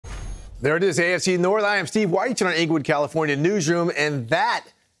There it is, AFC North. I am Steve White in our Inglewood, California newsroom, and that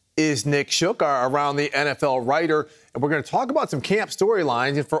is Nick Shook, our Around the NFL writer. And we're going to talk about some camp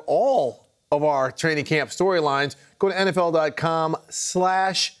storylines. And for all of our training camp storylines, go to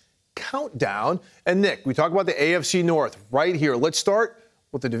NFL.com/countdown. And Nick, we talk about the AFC North right here. Let's start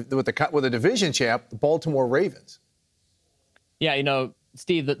with the division champ, the Baltimore Ravens. Yeah, you know,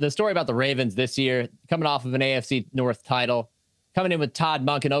 Steve, the story about the Ravens this year, coming off of an AFC North title, coming in with Todd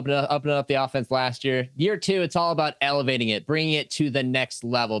Monken, opening up the offense last year. Year two, it's all about elevating it, bringing it to the next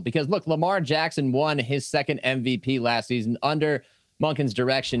level. Because, look, Lamar Jackson won his second MVP last season under Monken's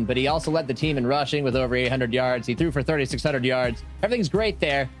direction, but he also led the team in rushing with over 800 yards. He threw for 3,600 yards. Everything's great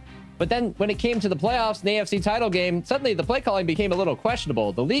there. But then when it came to the playoffs in the AFC title game, suddenly the play calling became a little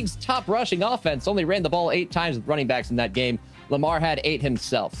questionable. The league's top rushing offense only ran the ball 8 times with running backs in that game. Lamar had 8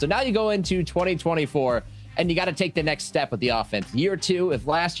 himself. So now you go into 2024, and you got to take the next step with the offense. Year two, if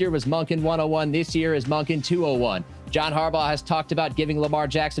last year was Monken 101, this year is Monken 201. John Harbaugh has talked about giving Lamar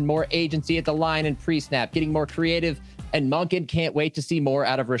Jackson more agency at the line and pre-snap, getting more creative, and Monken can't wait to see more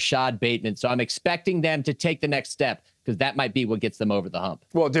out of Rashad Bateman. So I'm expecting them to take the next step, because that might be what gets them over the hump.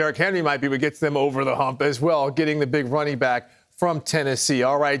 Well, Derrick Henry might be what gets them over the hump as well, getting the big running back from Tennessee.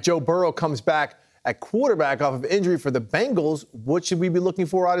 All right, Joe Burrow comes back at quarterback off of injury for the Bengals. What should we be looking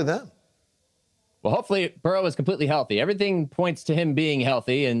for out of them? Well, hopefully Burrow is completely healthy. Everything points to him being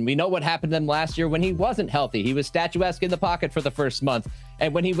healthy, and we know what happened to him last year when he wasn't healthy. He was statuesque in the pocket for the first month,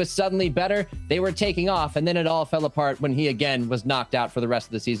 and when he was suddenly better, they were taking off, and then it all fell apart when he again was knocked out for the rest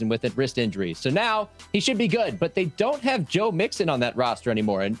of the season with a wrist injury. So now he should be good, but they don't have Joe Mixon on that roster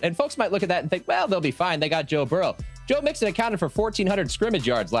anymore, and folks might look at that and think, well, they'll be fine. They got Joe Burrow. Joe Mixon accounted for 1,400 scrimmage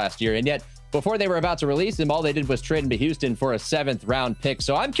yards last year, and yet before they were about to release him, all they did was trade him to Houston for a 7th-round pick.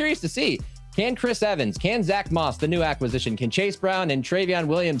 So I'm curious to see, can Chris Evans, can Zach Moss, the new acquisition, can Chase Brown and Travion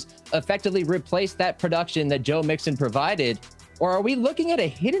Williams effectively replace that production that Joe Mixon provided? Or are we looking at a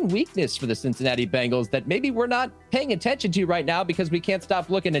hidden weakness for the Cincinnati Bengals that maybe we're not paying attention to right now because we can't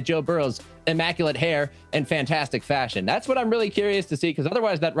stop looking at Joe Burrow's immaculate hair and fantastic fashion? That's what I'm really curious to see, because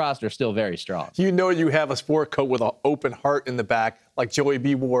otherwise that roster is still very strong. You know you have a sport coat with an open heart in the back like Joey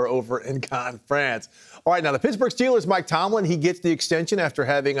B wore over in Cannes, France. All right, now the Pittsburgh Steelers, Mike Tomlin, he gets the extension after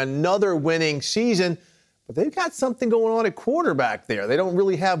having another winning season, but they've got something going on at quarterback there. They don't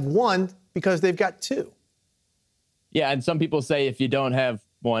really have one because they've got 2. Yeah, and some people say if you don't have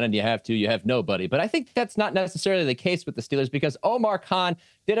one and you have 2, you have nobody. But I think that's not necessarily the case with the Steelers, because Omar Khan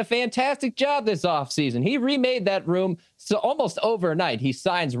did a fantastic job this offseason. He remade that room so almost overnight. He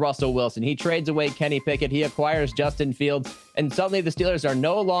signs Russell Wilson. He trades away Kenny Pickett. He acquires Justin Fields. And suddenly the Steelers are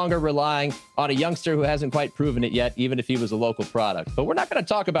no longer relying on a youngster who hasn't quite proven it yet, even if he was a local product. But we're not going to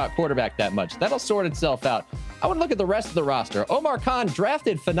talk about quarterback that much. That'll sort itself out. I would look at the rest of the roster. Omar Khan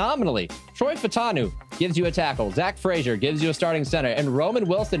drafted phenomenally. Troy Fautanu gives you a tackle. Zach Frazier gives you a starting center. And Roman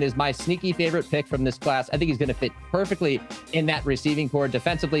Wilson is my sneaky favorite pick from this class. I think he's going to fit perfectly in that receiving core.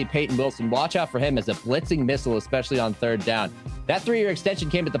 Defensively, Peyton Wilson, watch out for him as a blitzing missile, especially on 3rd down. That 3-year extension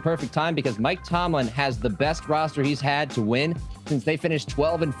came at the perfect time because Mike Tomlin has the best roster he's had to win since they finished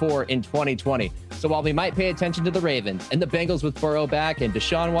 12-4 in 2020. So while we might pay attention to the Ravens and the Bengals with Burrow back and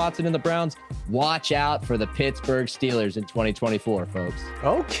Deshaun Watson and the Browns, watch out for the Pittsburgh Steelers in 2024, folks.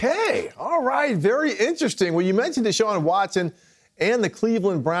 Okay. All right. Very interesting. Well, you mentioned Deshaun Watson and the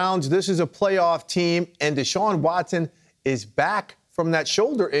Cleveland Browns. This is a playoff team, and Deshaun Watson is back from that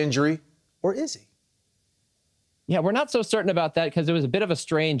shoulder injury, or is he? Yeah, we're not so certain about that because it was a bit of a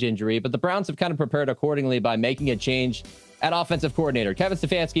strange injury, but the Browns have kind of prepared accordingly by making a change at offensive coordinator. Kevin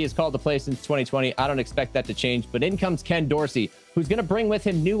Stefanski has called the play since 2020. I don't expect that to change, but in comes Ken Dorsey, who's going to bring with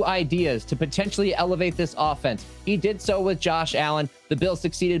him new ideas to potentially elevate this offense. He did so with Josh Allen. The Bills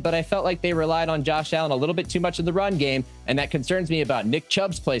succeeded, but I felt like they relied on Josh Allen a little bit too much in the run game, and that concerns me about Nick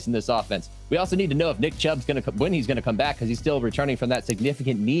Chubb's place in this offense. We also need to know if Nick Chubb's going to when he's going to come back, because he's still returning from that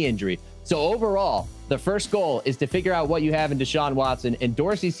significant knee injury. So overall, the first goal is to figure out what you have in Deshaun Watson, and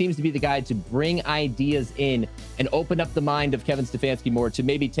Dorsey seems to be the guy to bring ideas in and open up the mind of Kevin Stefanski more to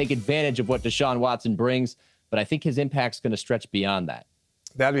maybe take advantage of what Deshaun Watson brings. But I think his impact's going to stretch beyond that.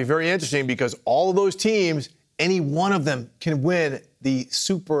 That'd be very interesting because all of those teams, any one of them can win the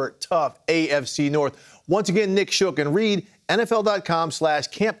super tough AFC North. Once again, Nick Shook, and read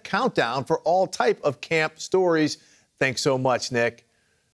NFL.com/camp countdown for all type of camp stories. Thanks so much, Nick.